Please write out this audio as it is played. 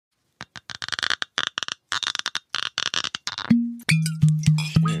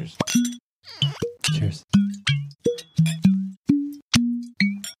Cheers.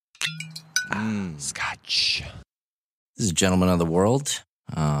 Scotch. This is Gentlemen of the World.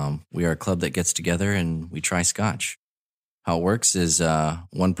 We are a club that gets together and we try Scotch. How it works is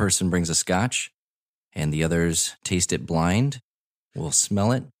one person brings a Scotch and the others taste it blind. We'll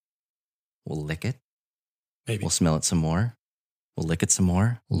smell it. We'll lick it. Maybe. We'll smell it some more. We'll lick it some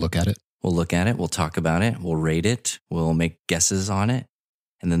more. We'll look at it. We'll look at it. We'll talk about it. We'll rate it. We'll make guesses on it.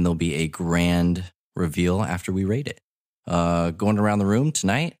 And then there'll be a grand reveal after we rate it. Going around the room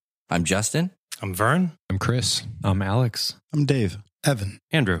tonight, I'm Justin. I'm Vern. I'm Chris. I'm Alex. I'm Dave. Evan.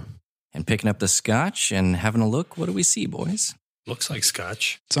 Andrew. And picking up the Scotch and having a look. What do we see, boys? Looks like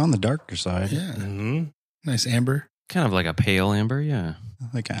Scotch. It's on the darker side. Yeah. Mm-hmm. Nice amber. Kind of like a pale amber, yeah.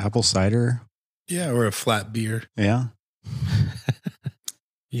 Like an apple cider. Yeah, or a flat beer. Yeah.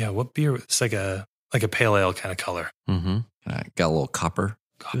 Yeah, what beer? It's like a pale ale kind of color. Mm-hmm. Got a little copper.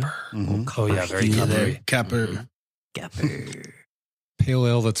 Copper. Mhm. Oh, yeah, very Yeah, coppery. Capper. Copper. Pale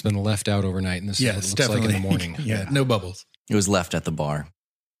ale that's been left out overnight, and this Yeah, is it's what it looks definitely like in the morning. Yeah, no bubbles. It was left at the bar.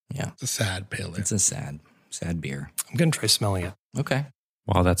 Yeah. It's a sad pale ale. It's a sad beer. I'm going to try smelling it. Okay.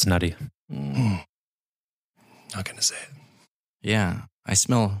 Wow, that's nutty. Mm. Not going to say it. Yeah. I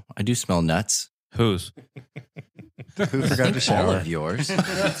do smell nuts. Whose? Who forgot to All shower? of yours.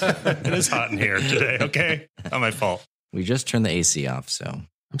 It is hot in here today, okay? Not my fault. We just turned the AC off, so.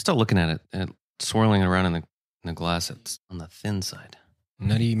 I'm still looking at it and swirling around in the glass. It's on the thin side.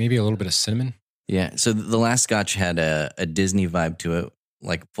 Nutty, maybe a little bit of cinnamon. Yeah. So the last Scotch had a Disney vibe to it,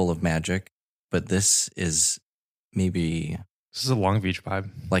 like full of magic. But this is maybe This is a Long Beach vibe.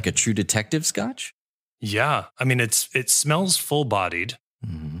 like a true detective Scotch. Yeah. I mean, it smells full-bodied.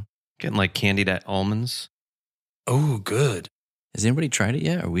 Mm-hmm. Getting like candied almonds. Oh, good. Has anybody tried it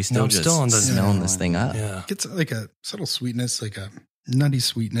yet? Or are we still I'm just still on the- smelling this thing up? Yeah. It's like a subtle sweetness, like a nutty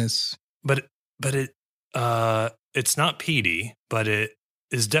sweetness. But it's not peaty, but it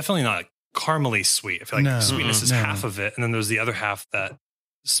is definitely not caramely sweet. I feel like No. sweetness is No. half of it, and then there's the other half that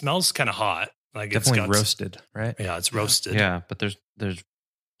smells kind of hot. Like Definitely it's got, roasted, right? Yeah, it's roasted. Yeah, but there's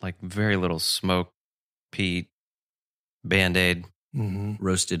like very little smoke, peat, Band-Aid. Mm-hmm.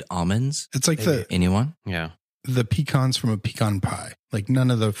 Roasted almonds. It's like Maybe. Anyone? Yeah. the pecans from a pecan pie. Like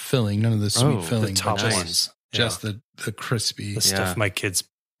none of the filling, none of the sweet Oh, the filling. The top but just, ones. just the crispy. The stuff Yeah. my kids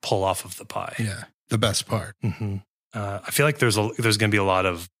pull off of the pie. Yeah, the best part. Mm-hmm. I feel like there's going to be a lot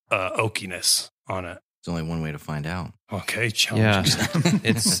of oakiness on it. There's only one way to find out. Okay, Yeah. challenge.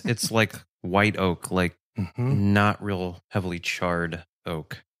 It's like white oak, like Mm-hmm. not real heavily charred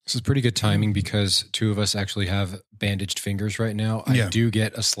oak. This is pretty good timing because two of us actually have bandaged fingers right now. I Yeah. do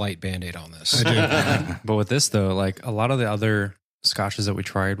get a slight Band-Aid on this. I do. But with this though, like a lot of the other scotches that we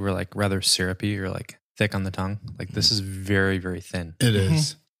tried were like rather syrupy or like thick on the tongue. Like this is very, very thin. It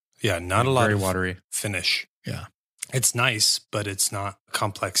is. Yeah, not a lot Very of watery. finish. Yeah. It's nice, but it's not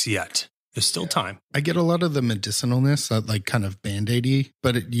complex yet. There's still time. I get a lot of the medicinalness, that like kind of Band-Aidy,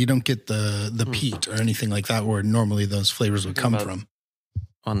 but you don't get the peat or anything like that where normally those flavors would come About- from.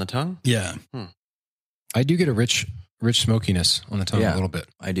 On the tongue? Yeah. I do get a rich smokiness on the tongue Yeah. a little bit.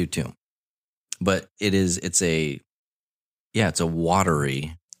 I do too. But it's a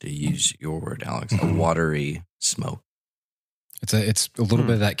watery, to use your word, Alex, a watery smoke. It's a little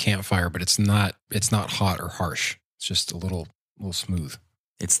bit of that campfire, but it's not hot or harsh. It's just a little smooth.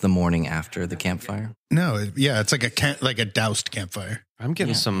 It's the morning after the campfire. No, it's like a doused campfire. I'm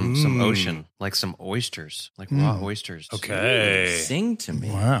getting Yeah. some ocean, like some oysters, like raw oysters. Okay. Sing to me,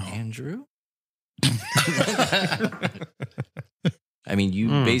 Wow. Andrew. I mean, you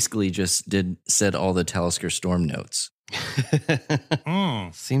basically just said all the Talisker Storm notes.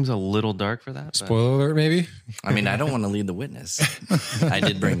 Mm. Seems a little dark for that. but- Spoiler alert, maybe? I mean, I don't want to lead the witness. I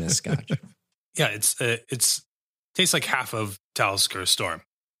did bring this Scotch. Yeah, it's tastes like half of Talisker Storm,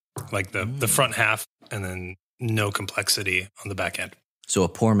 like the front half, and then no complexity on the back end. So a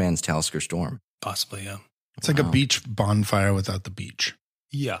poor man's Talisker Storm. Possibly, yeah. It's like a Wow. beach bonfire without the beach.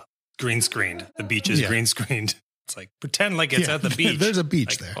 Yeah, green screened. The beach is Yeah. green screened. It's like pretend like it's Yeah. at the beach. There's a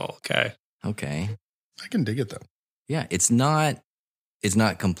beach Like, there. oh, okay. Okay. I can dig it though. Yeah, it's not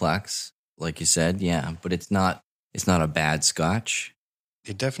complex, like you said. Yeah, but it's not a bad Scotch.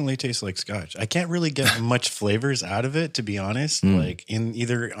 It definitely tastes like Scotch. I can't really get much flavors out of it, to be honest. Mm. Like in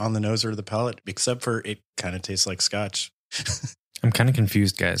either on the nose or the palate, except for it kind of tastes like Scotch. I'm kind of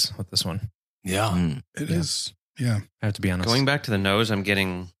confused, guys, with this one. Yeah. Mm. It Yeah. is. Yeah. I have to be honest. Going back to the nose, I'm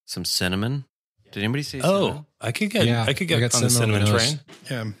getting some cinnamon. Did anybody say cinnamon? Oh, I could get Yeah, I could get I got on the cinnamon cinnamon on the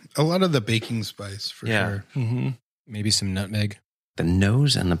train. Yeah. A lot of the baking spice for Yeah. sure. Mm-hmm. Maybe some nutmeg. The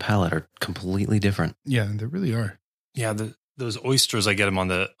nose and the palate are completely different. Yeah, they really are. Yeah, the those oysters. I get them on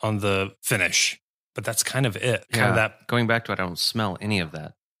the finish, but that's kind of it. Kind Yeah. of that. Going back to it, I don't smell any of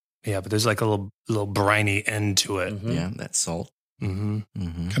that. Yeah, but there's like a little briny end to it. Mhm. Yeah, that salt. Mm-hmm.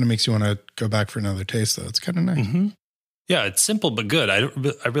 Mm-hmm. Kind of makes you want to go back for another taste, though. It's kind of nice. Mm-hmm. Yeah, it's simple but good.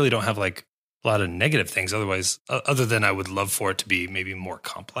 I really don't have like a lot of negative things. Otherwise, other than I would love for it to be maybe more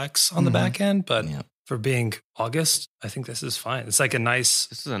complex on the Mhm. back end. But Yeah. for being August, I think this is fine. It's like a nice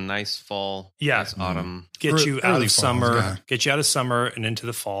This is a nice fall, Yeah. nice autumn. get you out Early of fall, summer, yeah. get you out of summer and into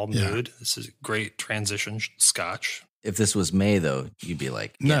the fall Yeah. mood. This is a great transition Scotch. If this was May, though, you'd be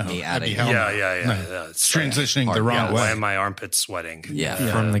like, No, get me out I'd of be here. hell no. Yeah. No. It's It's transitioning the hard, wrong yeah. Why way. are my armpits sweating? Yeah.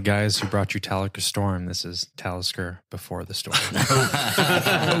 From the guys who brought you Talisker Storm, this is Talisker before the storm.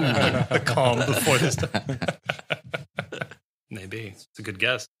 The calm before this. Maybe it's a good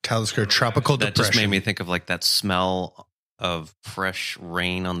guess. Talisker Tropical That Depression. just made me think of like that smell of fresh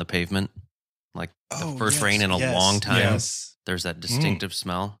rain on the pavement. Like the first rain in a long time. Yes. There's that distinctive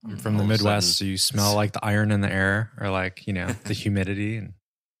smell. I'm from the All of a Midwest, so sudden- you smell like the iron in the air, or like the humidity. And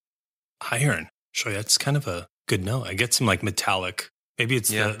Iron. Sure, that's kind of a good note. I get some like metallic. Maybe it's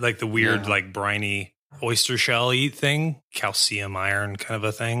Yeah. the weird Yeah. like briny oyster shell thing, calcium iron kind of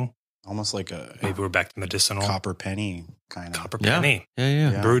a thing. Almost like a Maybe we're back to medicinal. copper penny kind of. Copper Yeah. penny.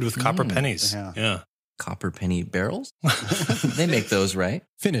 Yeah. Yeah. Brewed with copper Mm. pennies. Yeah. Yeah. Copper penny barrels? They make those, right?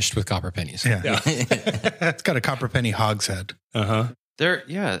 Finished with copper pennies. Yeah. Yeah. It's got a copper penny hogshead. Uh-huh.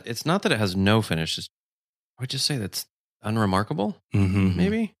 It's not that it has no finish. I would just say that's unremarkable, Mm-hmm.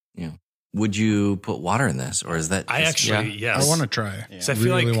 maybe. Would you put water in this, or is that? I just- actually, yes. I want to try. Yeah. So I feel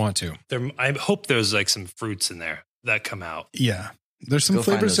Really like want to. I hope there's like some fruits in there that come out. Yeah. There's some Go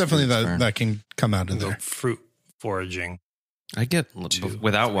find flavors those definitely fruits, Vern. that can come out of The there. fruit foraging. I get Two,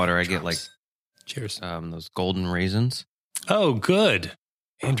 without water. I three get like drops. Cheers. those golden raisins. Oh, good.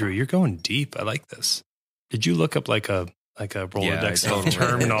 Andrew, you're going deep. I like this. Did you look up like a Rolodex I of totally-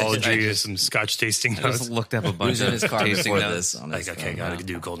 terminology I or just- some Scotch tasting I notes? just looked up a He bunch was in of his car tasting before notes. this. On Like, his okay, phone, got to yeah.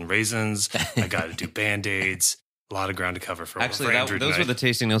 do golden raisins. I got to do Band-Aids. A lot of ground to cover for Actually, for Andrew those were the tonight.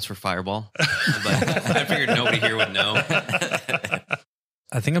 tasting notes for Fireball. But I figured nobody here would know.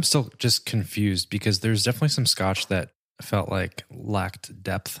 I think I'm still just confused because there's definitely some Scotch that felt like lacked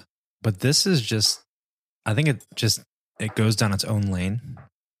depth, but this is just. I think it goes down its own lane,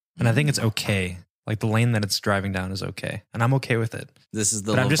 and I think it's okay. Like the lane that it's driving down is okay, and I'm okay with it. This is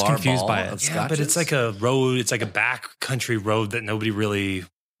the But I'm just LeVar confused Ball by it. of Yeah, but it's scotches? like a road. It's like a back country road that nobody really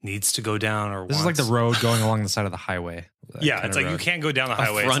needs to go down or This is like the wants. road going along the side of the highway. That Yeah, kind it's of like you road. can't go down the A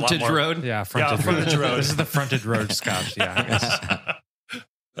highway. It's a lot frontage more- road. Yeah, frontage, frontage road. This is the frontage road Scotch. Yeah, I guess.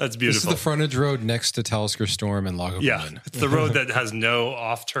 That's This is beautiful. the frontage road next to Talisker Storm and Lago Yeah, Berlin. it's the road that has no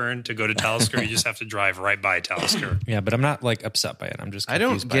off turn to go to Talisker. You just have to drive right by Talisker. Yeah, but I'm not like upset by it. I'm just I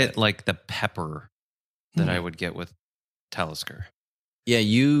don't confused by get it. like the pepper that I would get with Talisker. Yeah,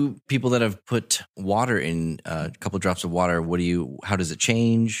 you people that have put water in a couple drops of water. How does it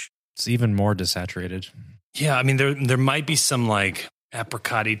change? It's even more desaturated. Yeah, I mean there might be some like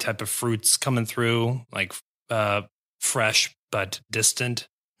apricot-y type of fruits coming through, like fresh but distant,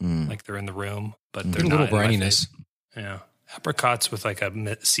 Mm. like they're in the room, but Mm. they're Get a not little in my brininess. face. Yeah, apricots with like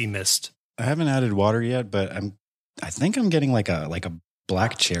a sea mist. I haven't added water yet, but I think I'm getting like a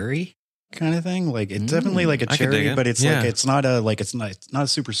black cherry kind of thing. Like it's definitely like a I could dig cherry, it. but it's Yeah. like it's not a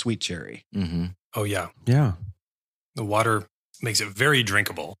super sweet cherry. Mm-hmm. Oh yeah, Yeah. the water makes it very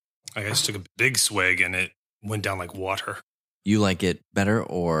drinkable. I just took a big swig and it went down like water. You like it better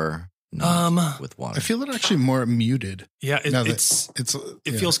or not with water? I feel it actually more muted. Yeah, Now that it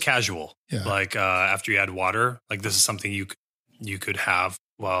yeah. feels casual. Yeah. Like after you add water, like this is something you could have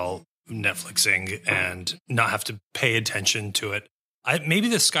while Netflixing and not have to pay attention to it. Maybe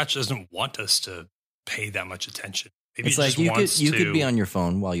the Scotch doesn't want us to pay that much attention. Maybe It's it like just you wants could to, be on your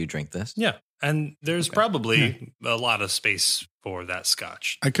phone while you drink this. Yeah, and there's Okay. probably a lot of space for that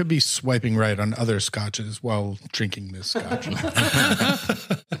Scotch. I could be swiping right on other scotches while drinking this scotch.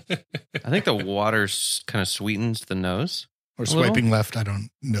 I think the water kind of sweetens the nose. Or little? swiping left. I don't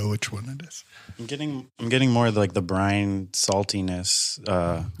know which one it is. I'm getting more of like the brine saltiness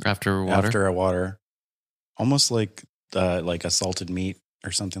After water. after a water, almost like a salted meat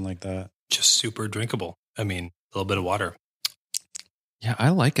or something like that. Just super drinkable. I mean, a little bit of water. Yeah, I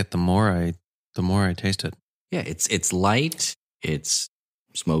like it the more I taste it. Yeah, it's light. It's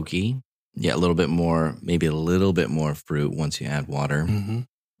smoky. Yeah, maybe a little bit more fruit once you add water. Mm-hmm.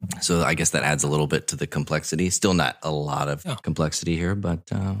 So I guess that adds a little bit to the complexity. Still not a lot of Yeah. complexity here, but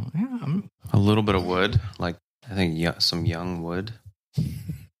A little bit of wood, like I think some young wood.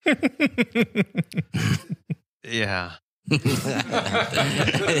 Yeah. Different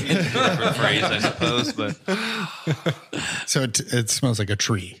phrase, I suppose, but So it smells like a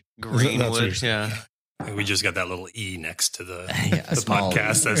tree. green That's what wood. you're saying. Yeah. We just got that little E next to the, Yeah, a the small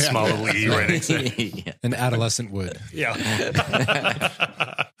podcast. E. That small little E right next to it. Yeah. An adolescent would. Yeah.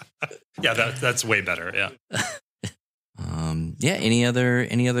 Yeah, that's way better. Yeah. Yeah. Any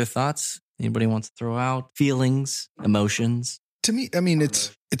other thoughts? Anybody wants to throw out feelings, emotions? To me, I mean,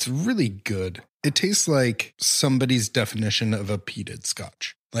 it's really good. It tastes like somebody's definition of a peated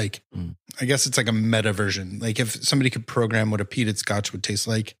Scotch. Like, I guess it's like a meta version. Like if somebody could program what a peated Scotch would taste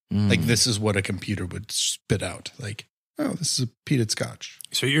like this is what a computer would spit out. Like, oh, this is a peated Scotch.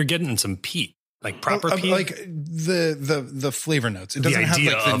 So you're getting some peat, like proper peat. Like the flavor notes. It The doesn't have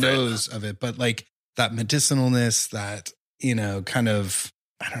idea like the of it. nose of it, but like that medicinalness, that, kind of,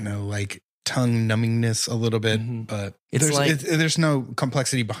 I don't know, like tongue numbingness a little bit, Mhm. but It's there's no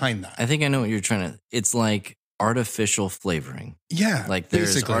complexity behind that. I think I know what you're trying to. It's like artificial flavoring. Yeah. Like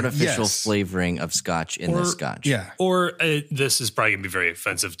there's basically, artificial yes. flavoring of Scotch in Or- the Scotch. Yeah. Or this is probably going to be very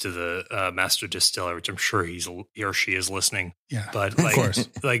offensive to the master distiller, which I'm sure he or she is listening. Yeah. But Of like, course.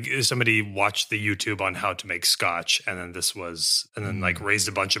 like if somebody watched the YouTube on how to make Scotch, and then like raised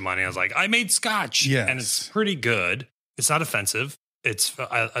a bunch of money. I was like, I made Scotch, Yes. and it's pretty good. It's not offensive.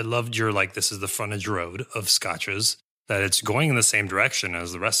 I loved your like this is the frontage road of Scotches, that it's going in the same direction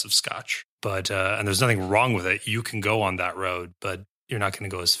as the rest of Scotch. But and there's nothing wrong with it. You can go on that road, but you're not going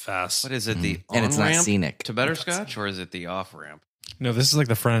to go as fast. What is it? The And it's not on-ramp scenic. to better Scotch, or is it the off ramp? No, this is like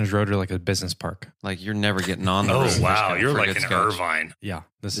the frontage road or like a business park. Like you're never getting on the Oh road for wow, Scotch- you're for like good an Scotch. Irvine. Yeah,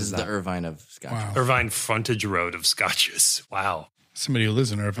 This is the that. Irvine of Scotch. Wow. Irvine frontage road of Scotches. Wow. Somebody who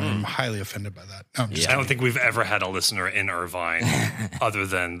lives in Irvine, I'm highly offended by that. No, I'm just I don't think we've ever had a listener in Irvine other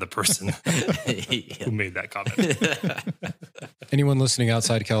than the person who made that comment. Anyone listening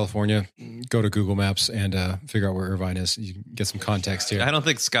outside California, go to Google Maps and figure out where Irvine is. You can get some context here. I don't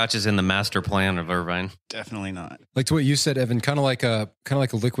think Scotch is in the master plan of Irvine. Definitely not. Like to what you said, Evan, kind of like a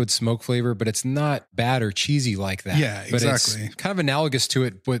liquid smoke flavor, but it's not bad or cheesy like that. Yeah, But exactly. it's kind of analogous to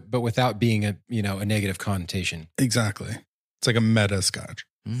it, but without being a negative connotation. Exactly. It's like a meta Scotch.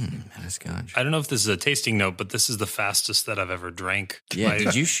 That is Scotch. I don't know if this is a tasting note, but this is the fastest that I've ever drank. Yeah,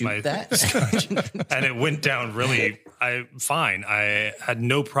 did you shoot that? Scotch. And it went down really fine. I had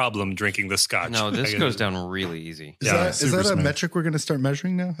no problem drinking the Scotch. No, this I- goes down really easy. Yeah, Is super that a smooth. metric we're going to start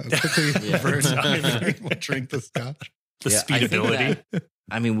measuring now? How quickly Yeah. we'll drink the Scotch. The Yeah, I think speedability.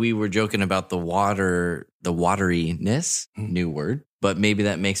 I mean, we were joking about the wateriness, new word, but maybe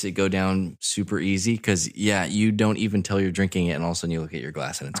that makes it go down super easy because, you don't even tell you're drinking it, and all of a sudden you look at your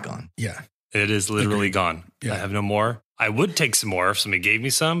glass and it's gone. Yeah. It is literally Agreed. gone. Yeah. I have no more. I would take some more if somebody gave me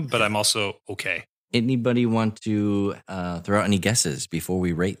some, but I'm also okay. Anybody want to throw out any guesses before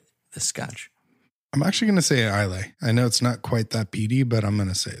we rate the Scotch? I'm actually going to say Islay. I know it's not quite that peaty, but I'm going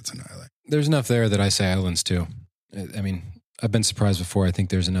to say it's an Islay. There's enough there that I say islands too. I mean, I've been surprised before. I think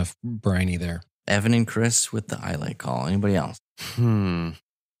there's enough briny there. Evan and Chris with the Islay call. Anybody else?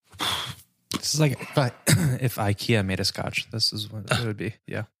 This is like if IKEA made a Scotch, this is what it would be.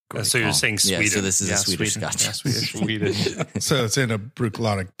 Yeah. So you're saying Sweden. Yeah, so this is Yeah, a Swedish Sweden. Scotch. Yeah, Swedish. Swedish. So it's in a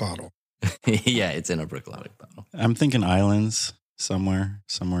Bruichladdich bottle. Yeah, it's in a Bruichladdich bottle. I'm thinking islands somewhere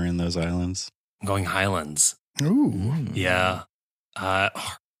in those islands. I'm going Highlands. Ooh. Yeah.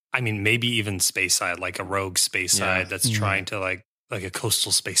 I mean, maybe even Speyside, like a rogue Speyside that's trying to like a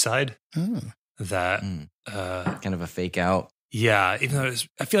coastal Speyside Oh. that, Kind of a fake out. yeah, even though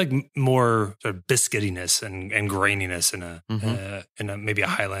I feel like more sort of biscuitiness and graininess in a maybe a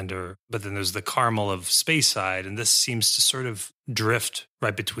Highlander, but then there's the caramel of Speyside, and this seems to sort of drift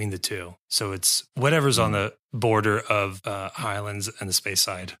right between the two. So it's whatever's on the border of Highlands and the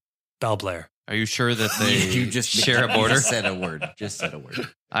Speyside. Balblair. Are you sure that they You just share a you border? Just said a word. Just said a word.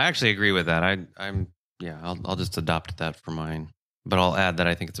 I actually agree with that. I'll just adopt that for mine. But I'll add that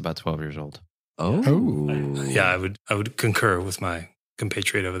I think it's about 12 years old. Oh, Yeah, I would concur with my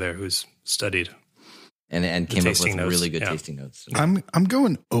compatriot over there who's studied. and The came up with tasting notes, really good yeah. tasting notes. I'm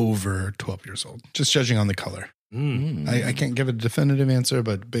going over 12 years old, just judging on the color. I can't give a definitive answer,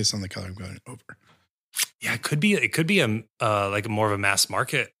 but based on the color, I'm going over. Yeah, it could be a like more of a mass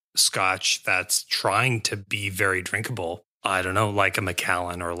market Scotch that's trying to be very drinkable. I don't know, like a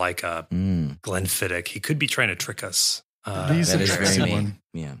Macallan or like a Glenfiddich. He could be trying to trick us. He's That a is very tricksy me. one.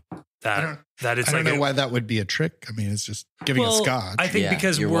 Yeah. That is I don't like know why that would be a trick. I mean, it's just giving a Scotch. I think Yeah,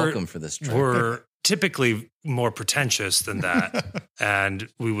 because you're we're welcome for this trick. we're typically more pretentious than that, and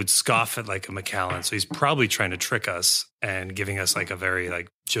we would scoff at like a Macallan. So he's probably trying to trick us and giving us like a very like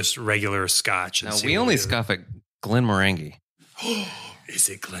just regular Scotch. And Now, see we what only it is. scoff at Glenmorangie. Is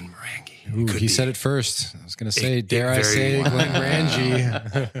it Glenmorangie? Ooh, he said it first. I was going to say, dare I say,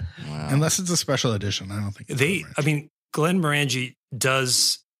 Glenmorangie. Wow. Unless it's a special edition, I don't think Glenmorangie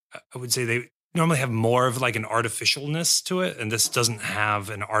does. I would say they normally have more of like an artificialness to it, and this doesn't have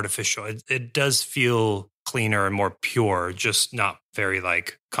an artificial. It does feel cleaner and more pure, just not very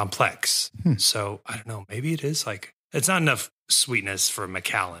like complex. So I don't know. Maybe it is like it's not enough sweetness for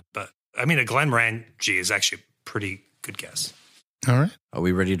Macallan, but I mean a Glenmorangie is actually a pretty good guess. All right. Are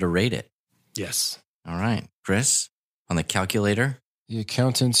we ready to rate it? Yes. All right. Chris, on the calculator. The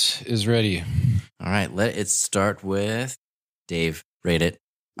accountant is ready. All right. Let it start with Dave. Rate it.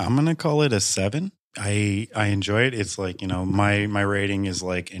 I'm going to call it a 7. I enjoy it. It's like, my rating is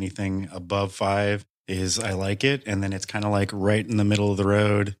like anything above 5 is I like it. And then it's kind of like right in the middle of the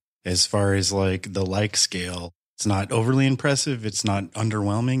road as far as like the like scale. It's not overly impressive. It's not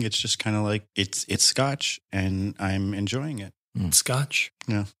underwhelming. It's just kind of like it's Scotch and I'm enjoying it. Scotch.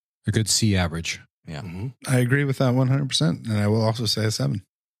 Yeah. A good C average. Yeah. Mm-hmm. I agree with that 100%. And I will also say a 7.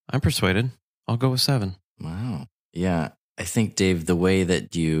 I'm persuaded. I'll go with 7. Wow. Yeah. I think, Dave, the way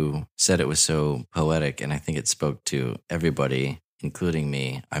that you said it was so poetic, and I think it spoke to everybody, including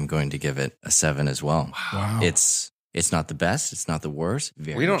me, I'm going to give it a 7 as well. Wow. It's not the best. It's not the worst.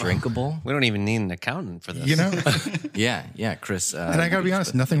 Very drinkable. We don't even need an accountant for this. Yeah, Chris. And I got to be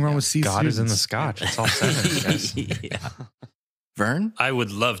honest, nothing wrong with C. God is in the Scotch. It's all 7, guys. Yeah. Vern? I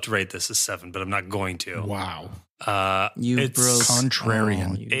would love to rate this a 7, but I'm not going to. Wow. You it's broke.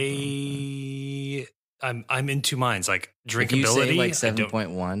 Contrarian. I'm in two minds. Like drinkability. If you say like I don't-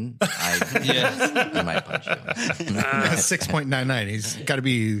 7.1, I might punch you. 6.99. He's got to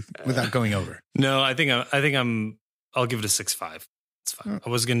be without going over. No, I'll give it a 6.5. It's fine. I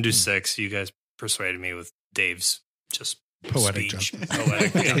was going to do 6. You guys persuaded me with Dave's just Poetic speech. judgment.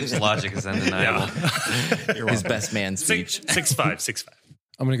 Poetic. Yeah. His logic is undeniable. His best man speech. 6.5.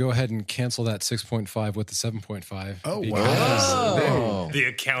 I'm going to go ahead and cancel that 6.5 with the 7.5. Oh, because wow. The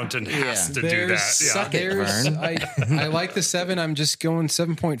accountant has to do there's- that. Suck Yeah. it, There's, Vern. I like the 7. I'm just going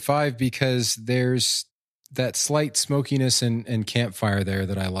 7.5 because there's that slight smokiness and campfire there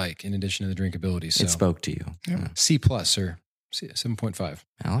that I like in addition to the drinkability. So It spoke to you. Yeah. C plus or 7.5.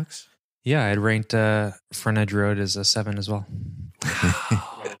 Alex? Yeah, I'd ranked Front Edge Road as a 7 as well.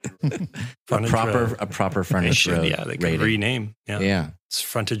 Frontage Road. A proper They frontage should, road. yeah, they could rating. rename. Yeah. Yeah. It's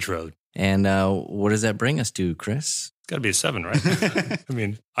Frontage Road. And what does that bring us to, Chris? It's got to be a 7, right? I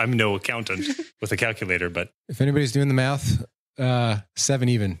mean, I'm no accountant with a calculator, but If anybody's doing the math, 7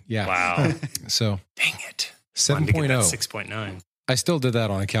 even. Yeah. wow. So Dang it. Wanted to get that 7.0. 6.9. I still did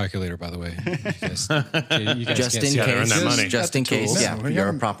that on a calculator, by the way. You guys Just can't in see Yeah, that. earn case. that money. Just in case. tools. Yeah, Yeah, you're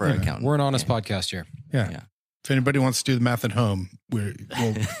a proper yeah. accountant. We're an honest podcast here. Yeah. Yeah. If anybody wants to do the math at home, we'll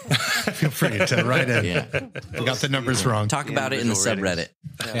feel free to write in. Yeah. We got the numbers wrong. Talk about it in the Individual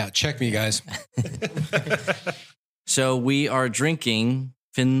subreddit. Yeah, check me, guys. So we are drinking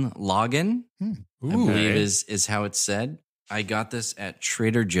Finlaggan, I believe is how it's said. I got this at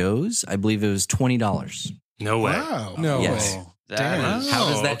Trader Joe's. I believe it was $20. No way. Wow. No Yes. way. That is How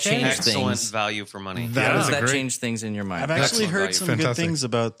does that change excellent things? value for money. How That does is that great. change things in your mind? I've actually Excellent heard value. some Fantastic. good things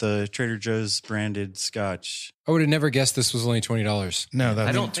about the Trader Joe's branded Scotch. I would have never guessed this was only $20. No, that's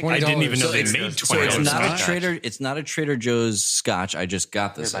I don't think I didn't even know $20. they So made it's- So it's $20 not a Scotch. Trader. It's not a Trader Joe's Scotch. I just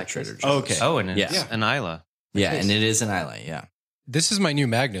got this at Trader Joe's. Okay. Oh, and it's Yes. an Isla. Yeah, and it is an Islay. Yeah, This is my new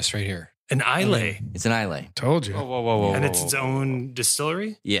Magnus right here. An Islay. it's an Islay. told you. Whoa. And it's its own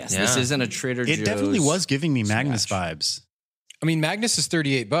distillery? Yes, Yeah. this isn't a Trader Joe's. It definitely was giving me Magnus Scotch. vibes. I mean, Magnus is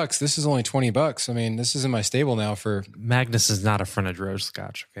 $38. This is only $20. I mean, this is in my stable now for. Magnus is not a Front Edge Road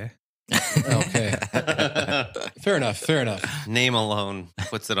Scotch, okay? Okay. Fair enough. Fair enough. Name alone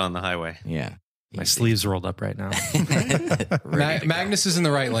puts it on the highway. Yeah. My sleeves rolled up right now. Magnus is in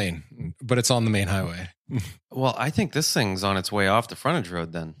the right lane, but it's on the main highway. Well, I think this thing's on its way off the frontage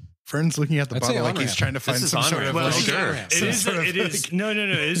road then. Fern's looking at the I'd say bottle like on-ramp. he's trying to find is some sort of on-ramp. like, Sure. It is. It is. No. It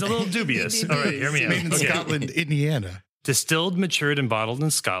is a little dubious. All right, hear me made in out. Okay. Scotland, Indiana. Distilled, matured, and bottled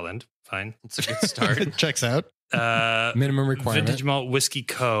in Scotland. Fine. It's a good start. Checks out. Minimum requirement. Vintage Malt Whiskey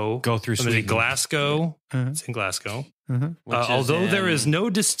Co. Go through Limited Sweden. Glasgow. Uh-huh. It's in Glasgow. Which is Although there in- is no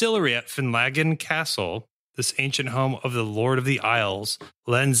distillery at Finlaggan Castle, this ancient home of the Lord of the Isles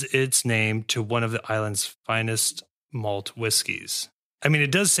lends its name to one of the island's finest malt whiskies. I mean,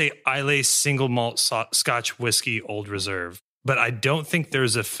 it does say Islay single malt Scotch whiskey Old Reserve, but I don't think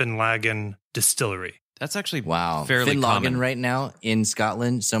there's a Finlaggan distillery. That's actually Wow. fairly Finlaggan common. right now in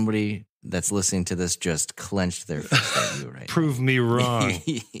Scotland, somebody that's listening to this just clenched their fist at you right Prove me wrong.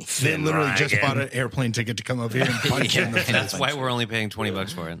 They literally just bought an airplane ticket to come over here and punch you in the And that's face. why we're only paying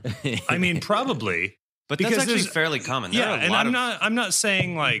 $20 for it. I mean, probably, But Because that's actually there's- fairly common. There Yeah, are a and lot I'm not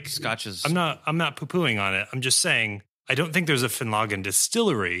saying like scotches. I'm not poo-pooing on it. I'm just saying I don't think there's a Finlaggan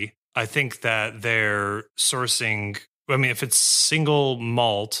distillery. I think that they're sourcing. I mean, if it's single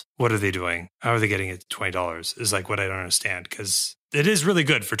malt, what are they doing? How are they getting it $20? Is like what I don't understand, because it is really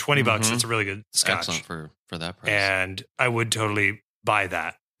good for $20. Mhm. It's a really good It's scotch, excellent for that price. and I would totally buy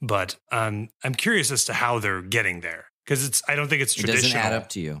that. But I'm curious as to how they're getting there, because I don't think it's It traditional. doesn't add up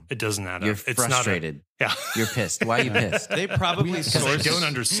to you. It doesn't add You're up. It's frustrated. not. You're pissed. Why are you pissed? They probably Because I source. don't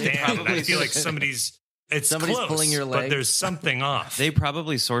understand. And I feel like somebody's Somebody's close, pulling your but leg. there's something off. They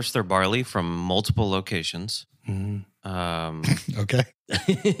probably source their barley from multiple locations. Mhm. Okay.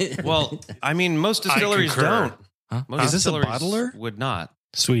 Well, I mean, most I distilleries concur. don't. Huh? Most Is this a distilleries bottler? Would not.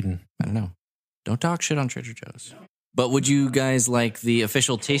 Sweden. I don't know. Don't talk shit on Trader Joe's. But would you guys like the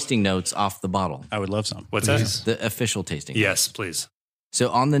official tasting notes off the bottle? I would love some. What's Please. that? The official tasting Yes, notes. please. So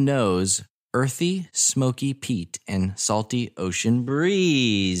on the nose, earthy, smoky peat and salty ocean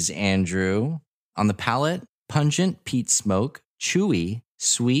breeze, Andrew. On the palate, pungent peat smoke, chewy,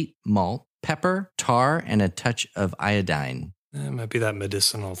 sweet malt, pepper, tar, and a touch of iodine. It might be that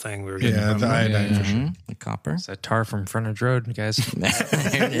medicinal thing we were getting. Yeah, from. the iodine for sure. Mhm, the copper. It's that tar from Frontage Road, guys.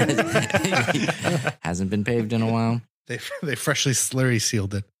 There it is. Hasn't been paved in a while. They freshly slurry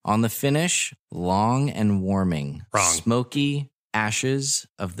sealed it. On the finish, long and warming. Wrong. Smoky ashes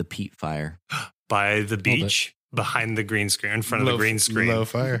of the peat fire. By the beach, behind the green screen, in front of the green screen. Low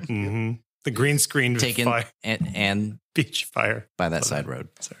fire. hmm The green screen Taken fire, and beach fire. by that side road.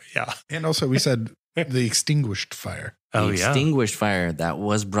 Sorry, yeah. And also, we said the extinguished fire. Oh, The yeah. extinguished fire that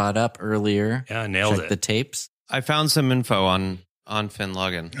was brought up earlier. Yeah, nailed Check it. the tapes. I found some info on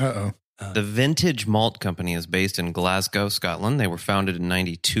Finlaggan. Uh-oh. The Vintage Malt Company is based in Glasgow, Scotland. They were founded in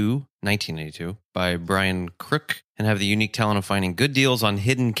 1992 by Brian Crook and have the unique talent of finding good deals on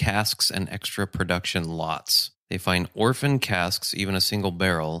hidden casks and extra production lots. They find orphan casks, even a single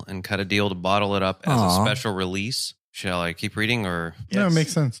barrel, and cut a deal to bottle it up as Aw. a special release. Shall I keep reading or? No, it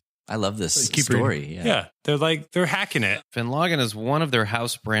makes sense. I love this Keep story. Yeah, they're hacking it. Finlaggan is one of their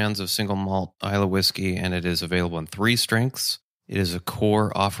house brands of single malt Islay whiskey, and it is available in 3 strengths. It is a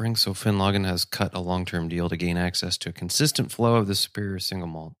core offering, so Finlaggan has cut a long-term deal to gain access to a consistent flow of the superior single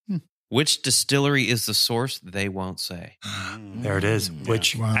malt. Which distillery is the source? They won't say. There it is, Mm.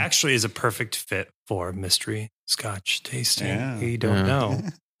 which Wow. actually is a perfect fit for mystery Scotch tasting. Yeah. We don't Yeah. know.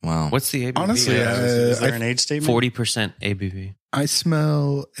 Wow. What's the ABV? Honestly, Is there an age statement? 40% ABV. I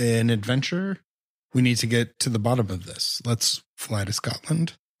smell an adventure. We need to get to the bottom of this. Let's fly to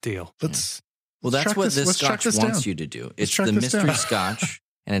Scotland. Deal. Let's. Well, let's that's track what this let's track Scotch this wants down. you to do. Let's It's track the this mystery down. Scotch.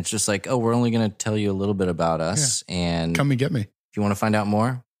 And it's just like, oh, we're only going to tell you a little bit about us. And Come and get me. if you want to find out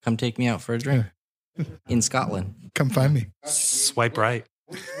more, come take me out for a drink in Scotland. Come find me. Swipe right.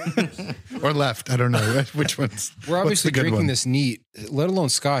 Or left. I don't know which ones. We're What's obviously the good drinking one? this neat, let alone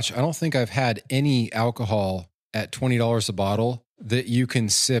Scotch. I don't think I've had any alcohol at $20 a bottle that you can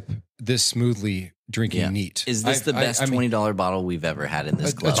sip this smoothly drinking Yeah. neat. Is this the best I mean, $20 bottle we've ever had in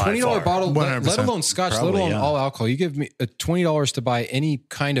this a club? $20 far. bottle, let 100%. alone Scotch, Probably, let alone yeah. all alcohol. You give me a $20 to buy any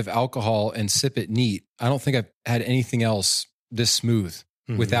kind of alcohol and sip it neat. I don't think I've had anything else this smooth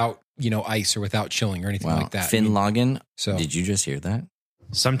Mhm. without, ice or without chilling or anything Wow. like that. I mean, Finlaggan, so did you just hear that?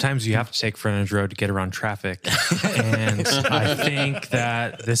 Sometimes you have to take Frontage Road to get around traffic. And I think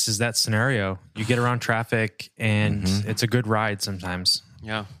that this is that scenario. You get around traffic and it's a good ride sometimes.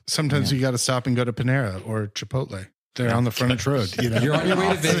 Yeah. Sometimes you got to stop and go to Panera or Chipotle. They're on the frontage road. You know? you're on your way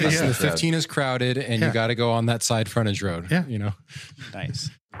to Vegas Yeah. and the 15 is crowded and Yeah. you got to go on that side frontage road. Yeah. Nice.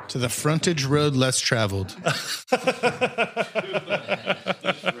 To the frontage road less traveled.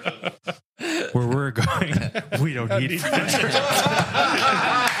 Where we're going, we don't need Frontage Road.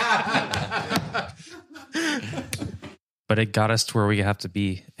 But it got us to where we have to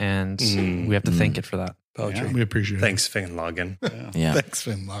be, and we have to thank it for that. Poetry. We appreciate it. Thanks, Finlaggan, Yeah. Thanks,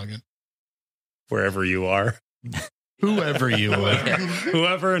 Finlaggan. wherever you are. Whoever you are.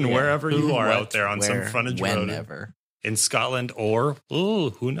 Whoever and wherever you Who, are what, out there on some where, frontage road whenever. in Scotland or,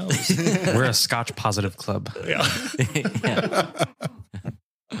 who knows? We're a Scotch positive club. Yeah. Yeah.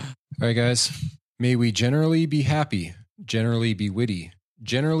 All right, guys. May we generally be happy, generally be witty,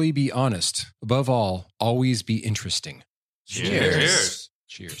 generally be honest. Above all, always be interesting. Cheers.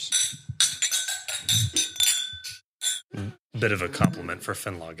 Cheers. Bit of a compliment for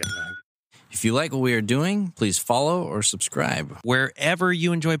Finlaggan. If you like what we are doing, please follow or subscribe. Wherever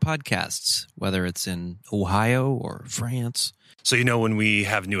you enjoy podcasts, whether it's in Ohio or France. So you know when we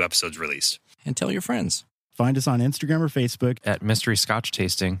have new episodes released. And tell your friends. Find us on Instagram or Facebook, At Mystery Scotch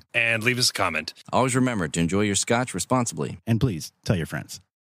Tasting. And leave us a comment. Always remember to enjoy your Scotch responsibly. and please tell your friends.